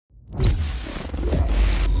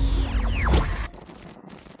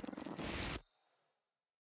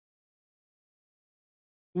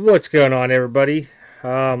What's going on, everybody?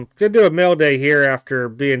 Gonna do a mail day here after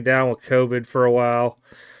being down with COVID for a while.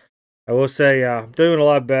 I will say I'm doing a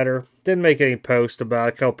lot better. Didn't make any post about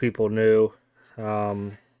it. A couple people knew.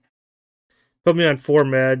 Um, Put me on 4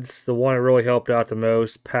 meds. The one that really helped out the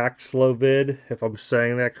most, Paxlovid, if I'm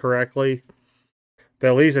saying that correctly.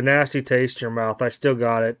 But it leaves a nasty taste in your mouth. I still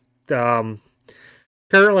got it. Um,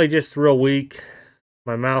 Currently just real weak.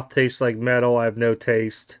 My mouth tastes like metal. I have no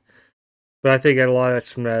taste. But I think a lot of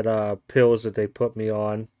that's from that pills that they put me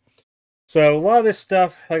on. So a lot of this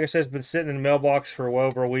stuff, like I said, has been sitting in the mailbox for well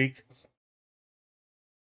over a week.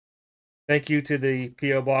 Thank you to the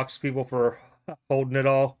PO box people for holding it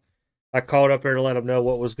all. I called up there to let them know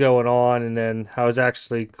what was going on, and then I was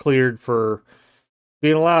actually cleared for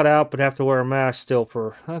being allowed out, but have to wear a mask still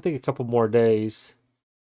for I think a couple more days.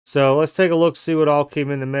 So let's take a look, see what all came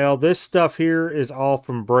in the mail. This stuff here is all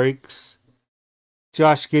from breaks.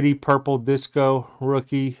 Josh Giddey, Purple Disco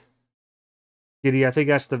Rookie. Giddey, I think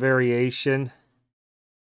that's the variation.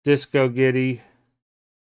 Disco Giddey.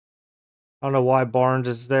 I don't know why Barnes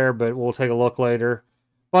is there, but we'll take a look later.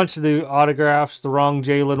 Bunch of the autographs. The wrong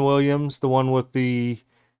Jalen Williams, the one with the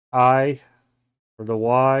I or the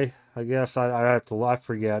Y. I guess I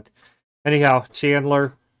forget. Anyhow,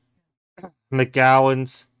 Chandler,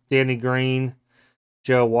 McGowan's, Danny Green,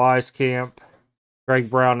 Joe Wieskamp, Greg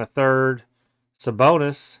Brown III,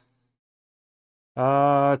 Sabonis,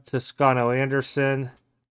 Toscano Anderson,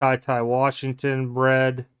 Ty Washington,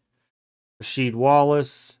 Bread, Rasheed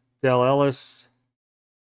Wallace, Dell Ellis,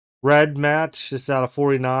 Red match. It's out of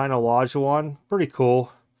 49. Olajuwon. Pretty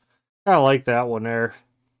cool. I like that one there.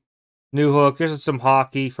 New hook. Here's some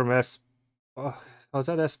hockey from S. Oh, is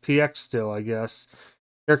that SPX still, I guess?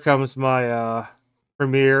 Here comes my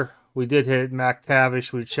premiere. We did hit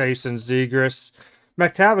McTavish with Chase and Zegras.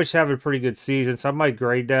 McTavish having a pretty good season, so I might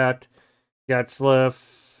grade that.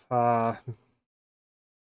 Getzliff.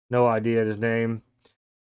 No idea his name.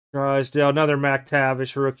 Drysdale. Another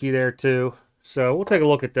McTavish rookie there, too. So we'll take a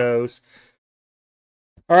look at those.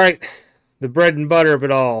 All right, the bread and butter of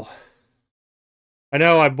it all. I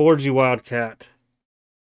know I bored you, Wildcat.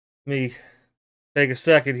 Let me take a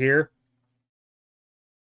second here.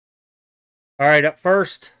 All right, up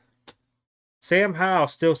first, Sam Howell,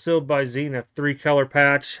 still sealed by Zenith. 3-color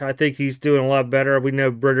patch. I think he's doing a lot better. We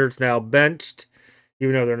know Britter's now benched,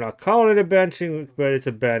 even though they're not calling it a benching, but it's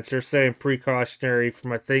a bench. They're saying precautionary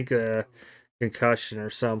from, I think, a concussion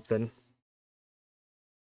or something.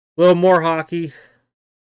 A little more hockey.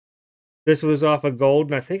 This was off of gold,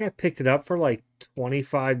 and I think I picked it up for like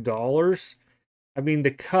 $25. I mean,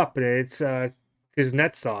 the cup, and it's his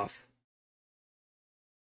net's off.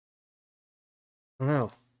 I don't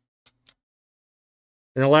know.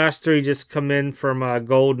 And the last three just come in from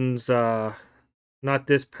Golden's, not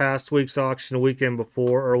this past week's auction, a weekend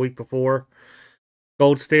before, or a week before.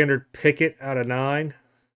 Gold Standard Pickett out of 9.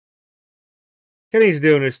 Kenny's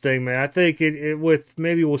doing his thing, man. I think it with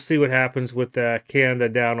maybe we'll see what happens with Canada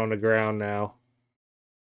down on the ground now.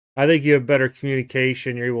 I think you have better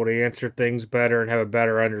communication. You're able to answer things better and have a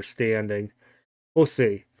better understanding. We'll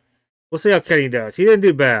see. We'll see how Kenny does. He didn't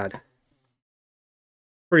do bad.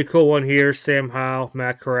 Pretty cool one here. Sam Howell,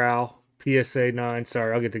 Matt Corral, PSA 9.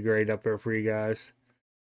 Sorry, I'll get the grade up there for you guys.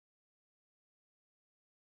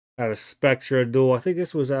 Out of Spectra Duel. I think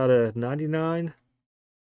this was out of 99.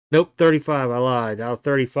 Nope, 35. I lied. Out of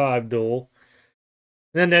 35 Duel.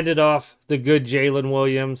 And then ended off the good Jalen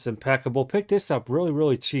Williams. Impeccable. Picked this up really,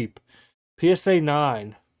 really cheap. PSA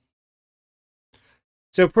 9.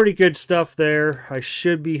 So pretty good stuff there. I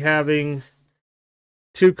should be having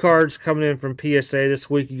 2 cards coming in from PSA this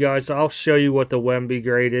week, you guys. I'll show you what the Wemby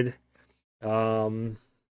graded. The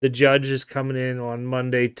Judge is coming in on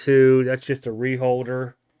Monday too. That's just a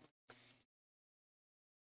reholder.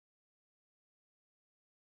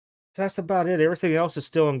 So that's about it. Everything else is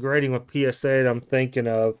still in grading with PSA that I'm thinking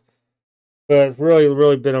of. But really,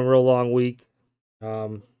 really been a real long week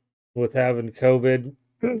with having COVID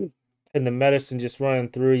and the medicine just running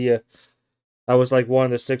through you. I was like one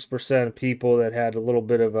of the 6% of people that had a little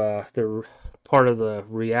bit of the part of the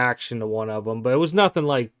reaction to one of them, but it was nothing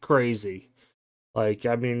like crazy. Like,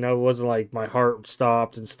 I mean, it wasn't like my heart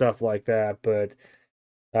stopped and stuff like that, but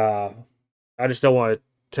I just don't want to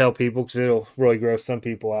tell people because it'll really gross some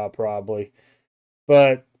people out probably.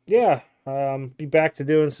 But yeah, be back to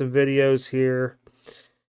doing some videos here.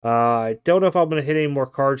 I don't know if I'm going to hit any more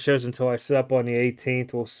card shows until I set up on the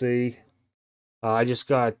 18th. We'll see. I just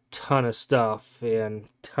got a ton of stuff and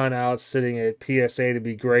ton out sitting at PSA to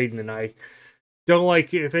be grading, and I don't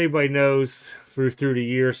like, if anybody knows through the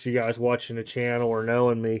years, you guys watching the channel or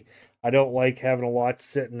knowing me, I don't like having a lot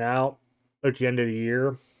sitting out. at the end of the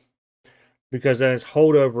year, because then it's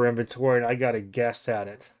holdover inventory and I got to guess at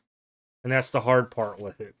it. And that's the hard part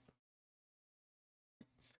with it.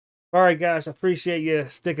 All right, guys, I appreciate you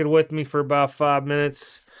sticking with me for about 5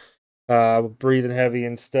 minutes. Breathing heavy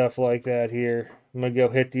and stuff like that here. I'm going to go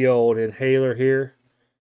hit the old inhaler here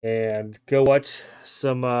and go watch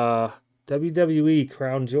some WWE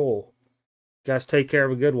Crown Jewel. Guys, take care.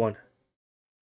 Have a good one.